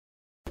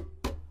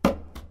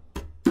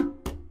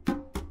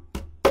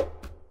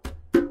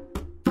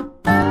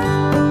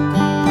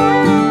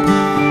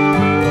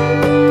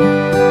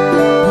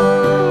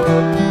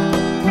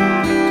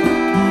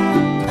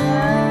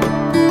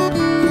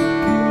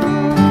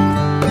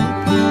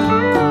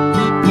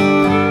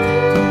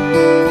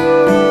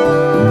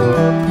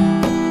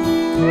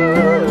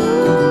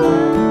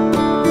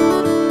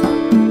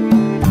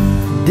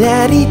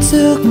Daddy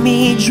took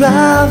me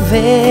driving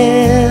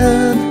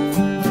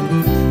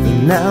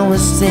when I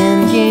was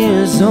 10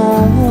 years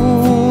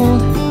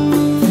old.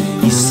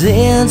 He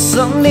said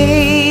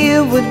someday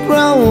you would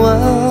grow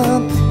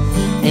up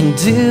and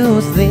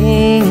do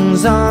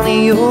things on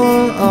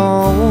your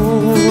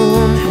own.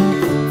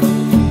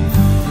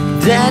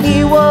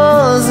 Daddy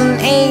was an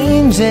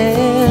angel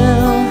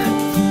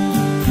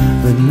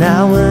when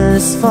I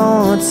was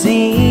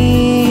 14.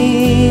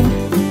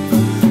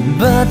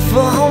 But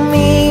for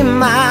me,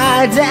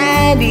 my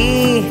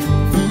daddy,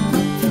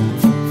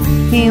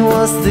 he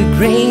was the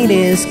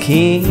greatest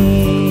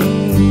king.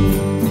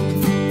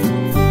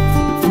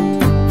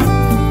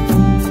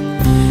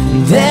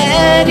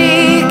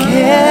 Daddy,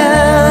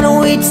 can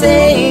we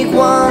take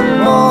one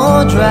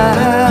more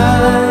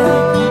drive?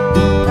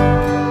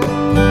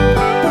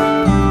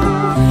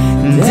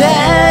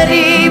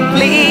 Daddy,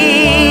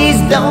 please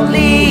don't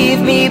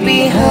leave me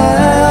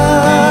behind.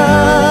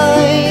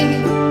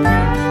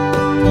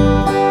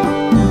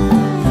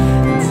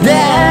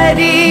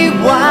 Daddy,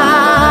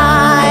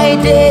 why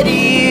did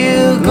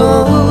you go?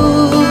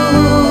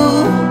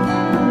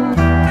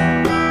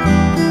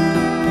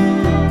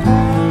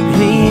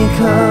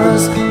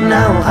 Because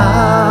now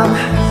I'm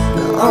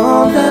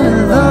all that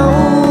alone.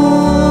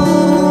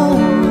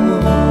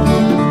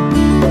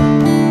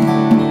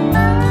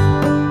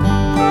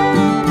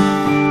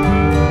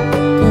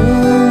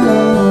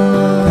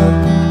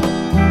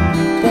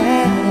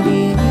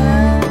 Daddy,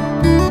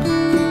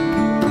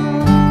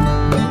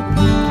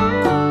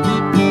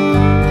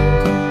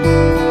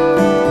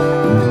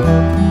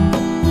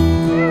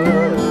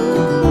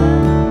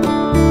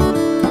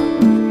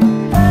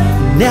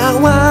 now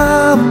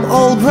I'm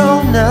all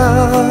grown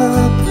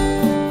up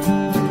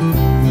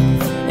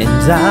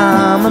and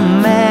I'm a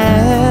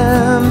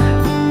man.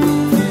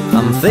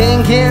 I'm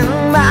thinking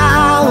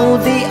about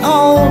the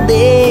old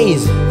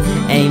days,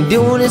 ain't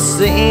doing the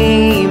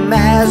same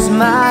as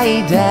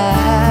my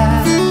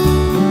dad.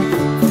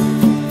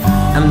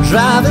 I'm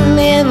driving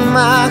in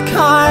my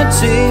car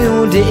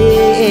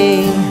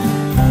today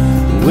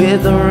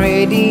with the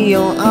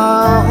radio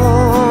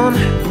on,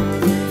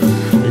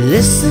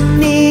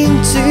 listening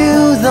to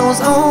those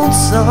old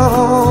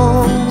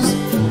songs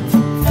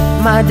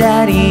my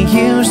daddy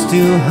used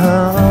to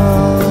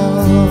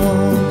hum.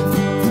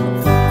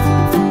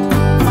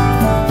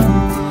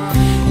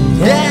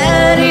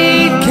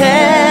 Daddy,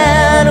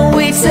 can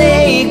we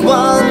take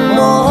one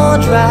more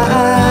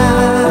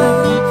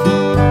drive?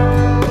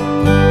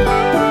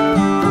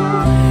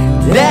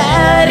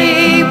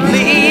 Daddy,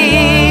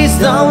 please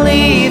don't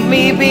leave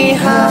me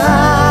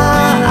behind.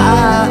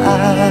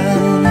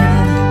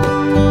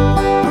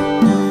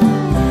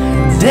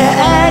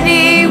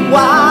 Daddy,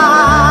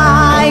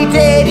 why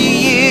did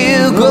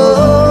you go?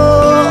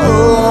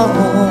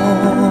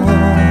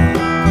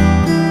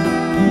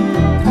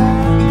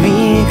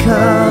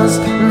 Because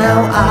now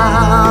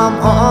I'm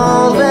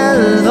all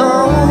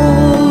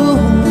alone.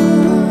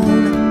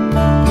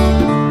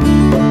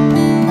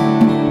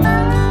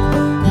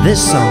 This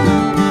song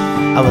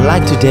I would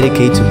like to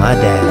dedicate to my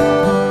dad.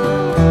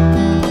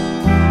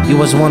 He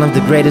was one of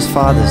the greatest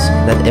fathers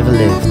that ever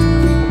lived.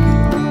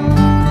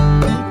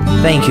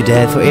 Thank you,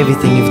 Dad, for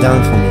everything you've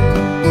done for me.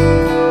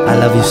 I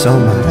love you so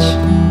much.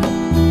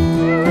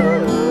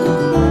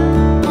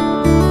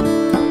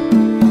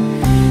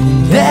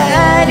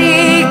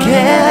 Daddy,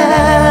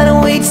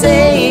 can we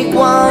take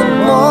one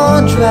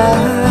more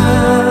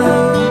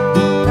drive?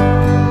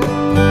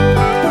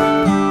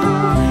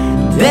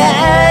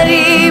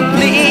 Daddy,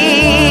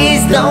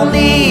 please don't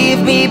leave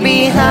me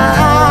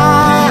behind.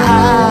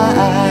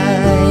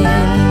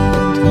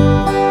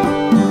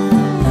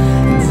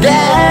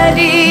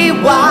 Daddy,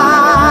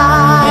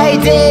 why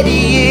did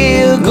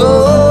you go?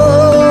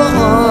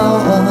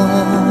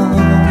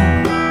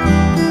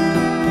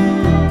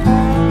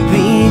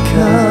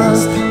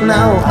 Because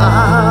now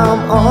I'm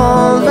all